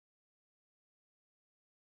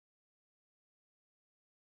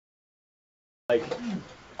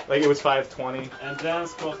like it was 520. And then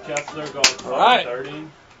Scott Kessler got 530.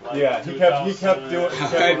 Like Yeah, he kept doing.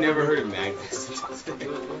 I've never heard of Magnus. You're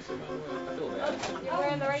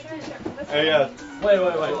wearing the right t-shirt for this Hey, yeah. Wait.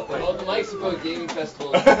 Well, the Mexico Gaming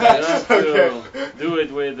Festival. Okay. Do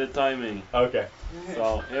it with the timing. Okay.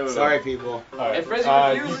 So here we go. Sorry, people. All right. If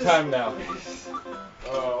President You refuses- time now.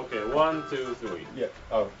 Okay, 1, 2, 3. Yeah.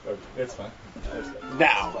 Oh, okay. It's fine.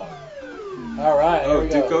 Now. All right. Oh, here we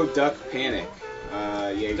go. Duko Duck Panic. Yeah,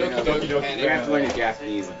 you're gonna Doki Doki have Panic. to learn your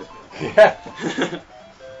Japanese. Yeah.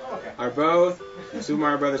 Are both Super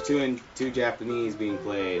Mario Brothers 2 and 2 Japanese being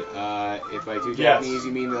played? If by 2 Yes. Japanese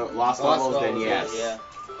you mean the Lost Levels, then yes. Yeah.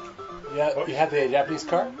 Yeah. You have the Japanese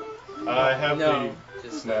card? I have No, the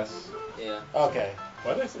just SNES. yeah. Okay.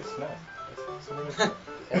 Why did I say SNES?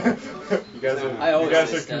 You guys are, I always you guys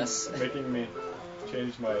say are SNES. making me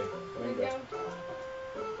change my lingo.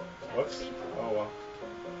 Whoops. Oh well.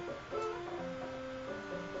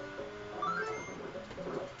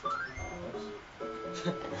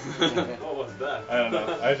 What was that? I don't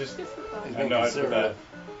know. I just. He's I being know I forgot. conservative.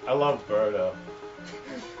 I love Birdo.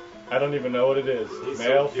 I don't even know what it is. He's so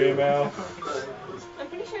Male, cute. female. I'm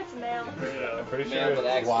pretty sure it's male. I'm pretty Man with sure.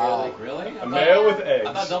 axe, Wow. really. Really? A male with I eggs.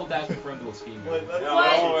 thought Double Dash confirmed it was female. But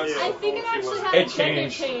I think it actually had a It gender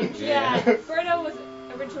changed. change. Yeah. Yeah. Birdo was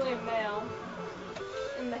originally a male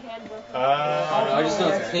in the handbook. I just know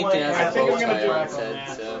it's pink and I has a think bow I'm gonna tie do on it. its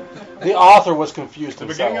head, so. The author was confused The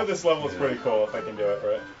himself. beginning of this level is pretty cool if I can do it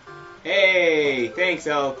right. Hey, thanks,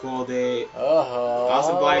 El Cool Day. Uh-huh.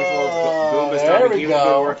 Awesome blindfolds, Boomba There Stomp, we keep go. up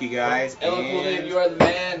good work, you guys. Ella Cool Dave, you are the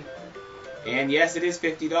man. And yes, it is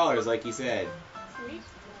 $50, like you said. Sweet.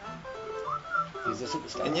 He's a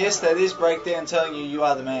superstar. And yes, that is Breakdown telling you you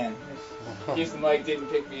are the man. Houston Mike didn't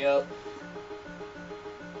pick me up.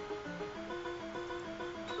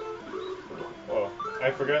 Whoa. I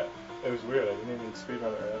forgot. It was weird. I didn't even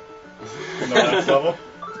speedrun it right. In the last level.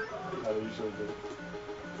 I usually do.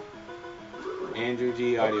 Andrew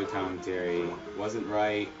G. audio commentary. Wasn't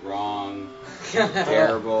right, wrong,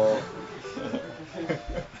 terrible,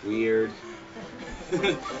 weird.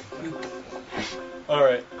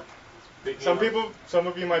 Alright. Some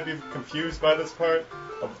of you might be confused by this part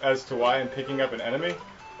as to why I'm picking up an enemy,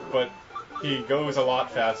 but he goes a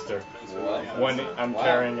lot faster when I'm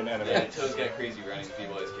carrying an enemy. Yeah, Toad's got crazy running speed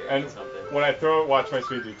while he's carrying And something. when I throw it, watch my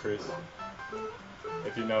speed decrease.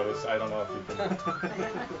 If you notice, I don't know if you can.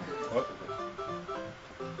 What?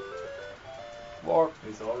 Warp.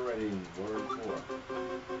 He's already in World 4.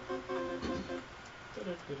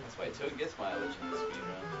 That's why Toad gets mileage in the speed run.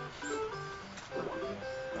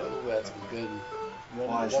 Oh, that's good.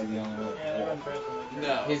 Why is he the only one?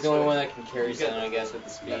 No. He's the only one that can carry someone, I guess, with the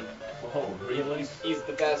speed. Oh, really? He's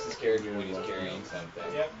the fastest character when he's carrying something.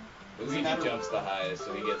 Yep. Luigi jumps the highest,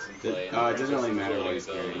 so he gets some play. Oh, it doesn't really matter what he's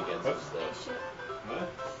ability carrying. gets some play. I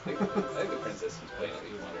think the princess is playing at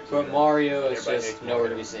least one or two. But Mario is Everybody just hates nowhere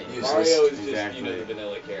to be seen. Useless. Mario is just, Exactly. you know, the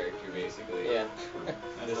vanilla character, basically. Yeah.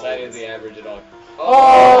 Decided the average at all. Oh!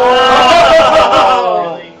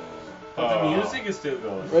 But the music is still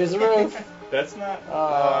going. Raise the roof. That's not.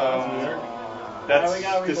 Oh. That's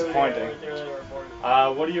disappointing.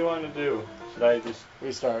 What do you want to do? Should I just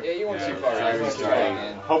Restart. Yeah, you weren't too Yeah, far. try You weren't too far restarting.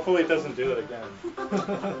 again. Hopefully it doesn't do it again.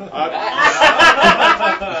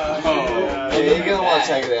 Yeah, you're gonna want to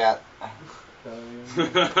take it out.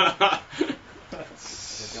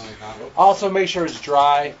 Also, make sure it's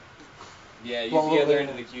dry. Yeah, use Well, the other well, end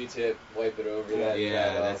of the Q-tip, wipe it over that.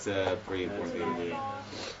 Yeah, that's a pretty important thing to do.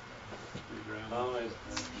 Oh,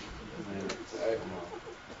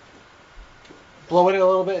 Blow it a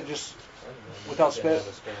little bit, just without spit.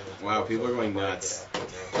 Wow, people are going nuts.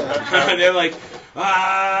 They're like,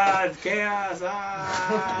 it's chaos, do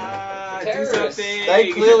Terrorists. something.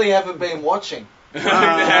 They clearly haven't been watching.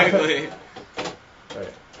 Exactly.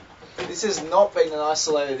 Right. This has not been an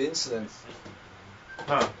isolated incident.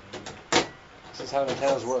 Huh. This is how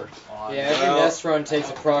Nintendo's worked. Yeah, every Well- nest run takes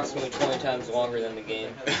approximately 20 times longer than the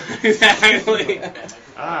game. Exactly.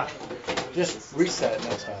 Just reset it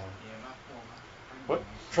next time. What?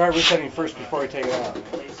 Try resetting first before you take it out.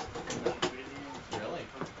 Really?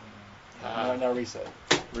 Now reset.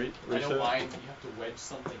 I know why you have to wedge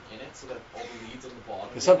something in it so that all the leads on the bottom.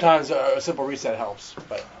 Because sometimes a simple reset helps,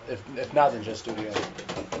 but if not, then just do it again.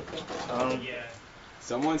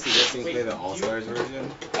 Someone suggesting play the All-Stars version?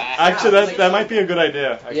 Actually, that might be a good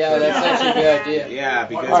idea. Actually. Yeah, that's actually a good idea. Yeah,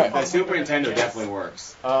 because Alright. the Super Nintendo definitely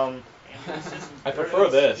works. I prefer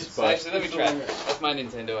this, but Actually, let me try. That's my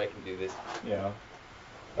Nintendo. I can do this. yeah.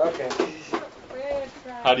 Okay.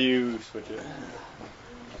 How do you switch it?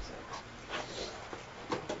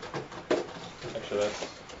 Actually, that's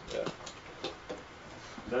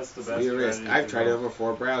That's the Be best a risk. strategy I've to tried it go. over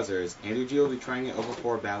 4 browsers. Andrew G will be trying it over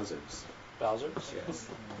 4 Bowsers. Bowser's? Yes.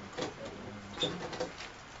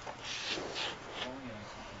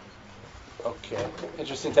 Okay.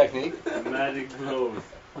 Interesting technique. Magic blows.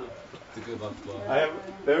 It's a good luck blow.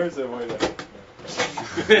 There is a way to.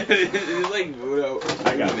 It's like Voodoo.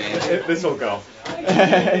 I got it. This will go.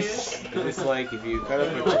 It's like if you cut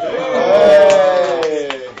up a.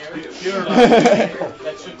 Hey! Pure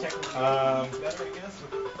that should technically be better, I guess.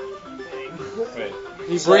 Wait.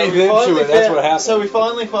 He breathed into it, that's what happened. So we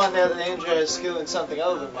finally find out that Andrew has skill in something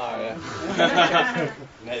other than Mario. That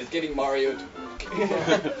is getting Mario to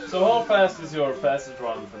So how fast is your fastest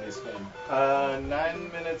run for this game?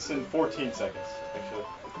 9 minutes and 14 seconds, actually.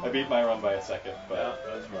 I beat my run by a second, but Yeah,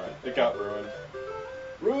 that's right. it got ruined.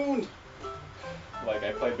 Ruined. Like,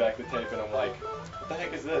 I played back the tape and I'm like, what the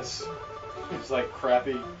heck is this? It's like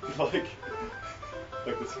crappy, like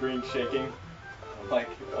the screen shaking. I'm like,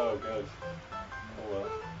 oh good. Oh well.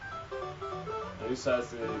 You said it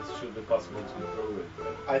should be possible to improve it.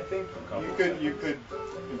 I think you could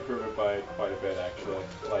improve it by quite a bit actually.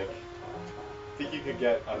 Like, I think you could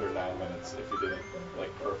get under 9 minutes if you did it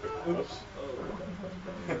like perfect. Oops.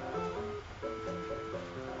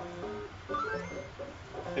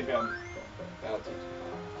 I think I'm. That'll teach him.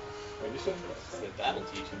 What'd you say? That'll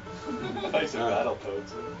teach him. I thought you said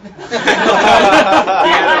Battletoads.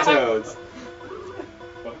 Piano-toads.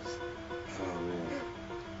 Whoops. Oh man.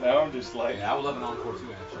 Now I'm just like. Yeah, I would love an encore too,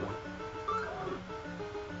 actually.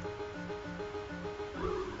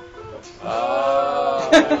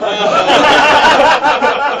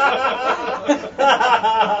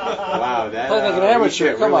 Wow, that Playing like an amateur,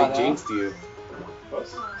 reset come really on now. jinxed you.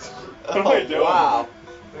 Whoops. What am I doing? Wow.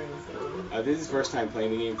 This is his first time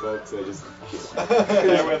playing the game, folks, so just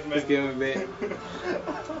Bear with me. just give him a bit.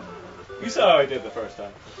 You saw how I did the first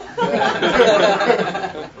time.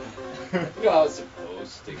 You know how it's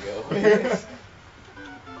supposed to go.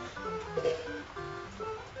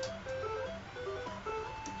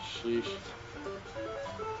 Sheesh.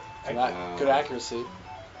 Wow. Good accuracy.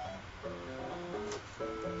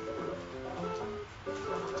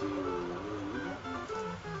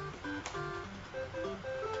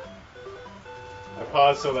 I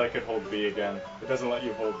paused so that I could hold B again. It doesn't let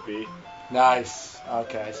you hold B. Nice.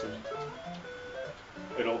 Okay, I see.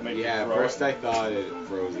 It'll make Yeah, you at throw first it. I thought it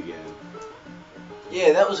froze again.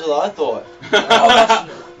 Yeah, that was what I thought.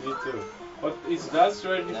 Me too. But is that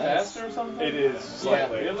strategy faster or something? It is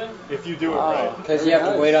slightly. Really? If you do it Wow. right. Because you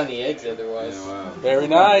have to wait on the eggs otherwise. Yeah, wow. Very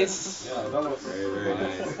nice. Yeah, that was Very, very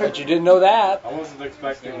nice. But you didn't know that. I wasn't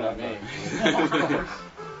expecting that. me.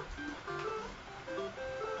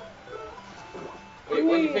 Wait,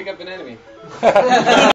 when did you pick up an enemy?